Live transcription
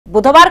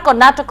बुधवार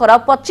कर्णाटकर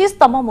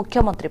 25तम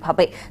मुख्यमंत्री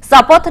भाव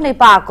शपथ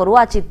नेबा आगु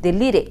आज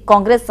दिल्ली रे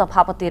कांग्रेस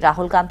सभापति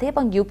राहुल गांधी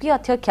और यूपीए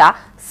अध्यक्षा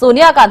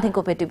सोनिया गांधी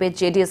को भेटे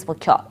जेडीएस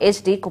मुख्य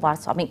एचडी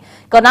कुमारस्वामी।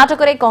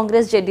 कर्णाटक में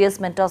कांग्रेस जेडीएस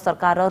मेंट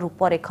सरकार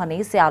रूपरेख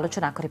नहीं से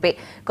आलोचना करेंगे।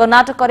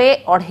 कर्णाटक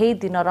में 2.5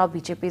 दिनर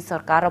बीजेपी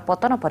सरकार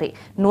पतन पर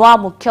नुआ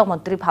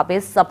मुख्यमंत्री भाव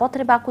शपथ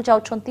नेबाकू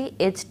जाउछंती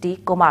एचडी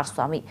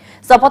कुमारस्वामी।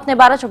 शपथ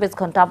नेबार 24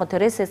 घंटा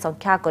मध्य से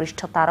संख्या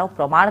गरिष्ठतार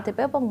प्रमाण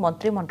देबे और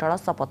मंत्रिमंडल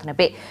शपथ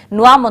नेबे।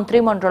 नुआ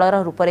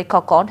मंत्रिमंडलर रूपरेख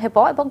कौन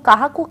हेबो एवं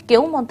काहाकू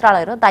केउ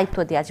मंत्रालयर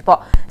दायित्व दियाजिबो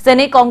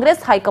सेने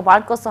कांग्रेस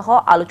हाईकमांड को सह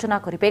आलोचना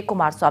करिवे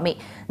कुमारस्वामी।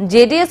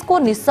 जेडीएस को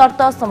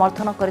निशर्त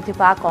समर्थन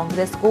करथिबा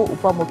कांग्रेस को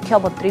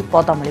उपमुख्यमंत्री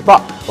पद मिलिबो।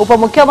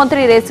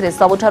 उपमुख्यमंत्री रेस रे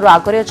सबुठारु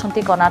आगरे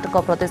अछंती कर्णाटक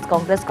प्रदेश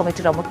कांग्रेस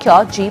कमिटीर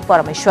मुख्य जी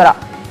परमेश्वर।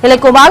 हेले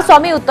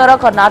कुमारस्वामी उत्तर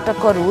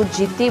कर्णाटकरू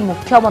जीती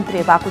मुख्यमंत्री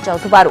हेबाकू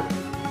जाउथबारु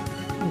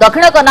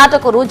दक्षिण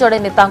कर्णाटकरू जड़े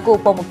नेता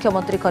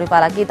उपमुख्यमंत्री करने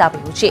लगी दावी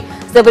होछि।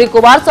 सेपरी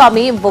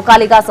कुमारस्वामी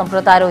बोकालिगा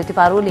संप्रदायर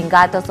होइतिबारु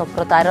लिंगायत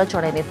संप्रदायर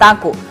जड़े नेता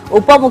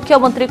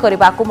उपमुख्यमंत्री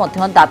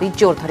करने दावी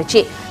जोर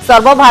धरिछि।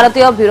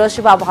 सर्वभारतीय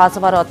वीरशिवा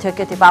महासभार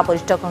अध्यक्ष थिबा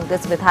वरिष्ठ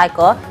कांग्रेस विधायक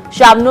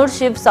शामनूर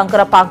शिव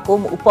शंकरप्पाଙ୍କୁ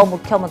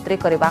उपमुख्यमंत्री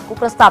करने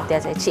प्रस्ताव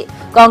दिया।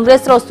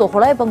 कांग्रेस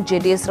 16 और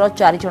जेडीएस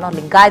 4 जण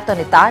लिंगायत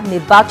नेता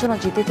निर्वाचन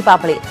जीतिथिबा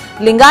बेले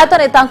लिंगायत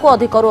नेता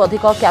अधिकरू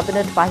अधिक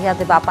कैबिनेट पाहिया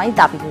देबा पई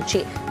दावी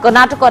होछि।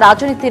 कर्णाटक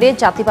राजनीति में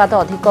जातिवाद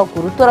अधिक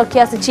गुरुत्व रखी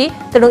आसी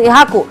तेणु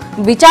यहाकू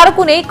विचार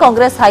को नहीं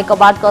कांग्रेस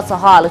हाईकमांड का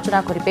सह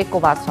आलोचना करेंगे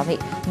कुमारस्वामी।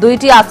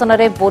 2टी आसन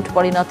में भोट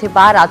पड़ी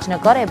नथिबा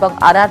राजनगर और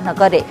आरआर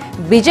नगर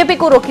में बीजेपी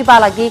को रोकवा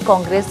लगी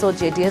कांग्रेस और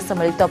जेडीएस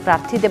मिलित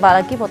प्रार्थी देवा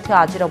लगी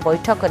आज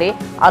बैठक में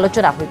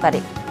आलोचना हो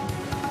पारे।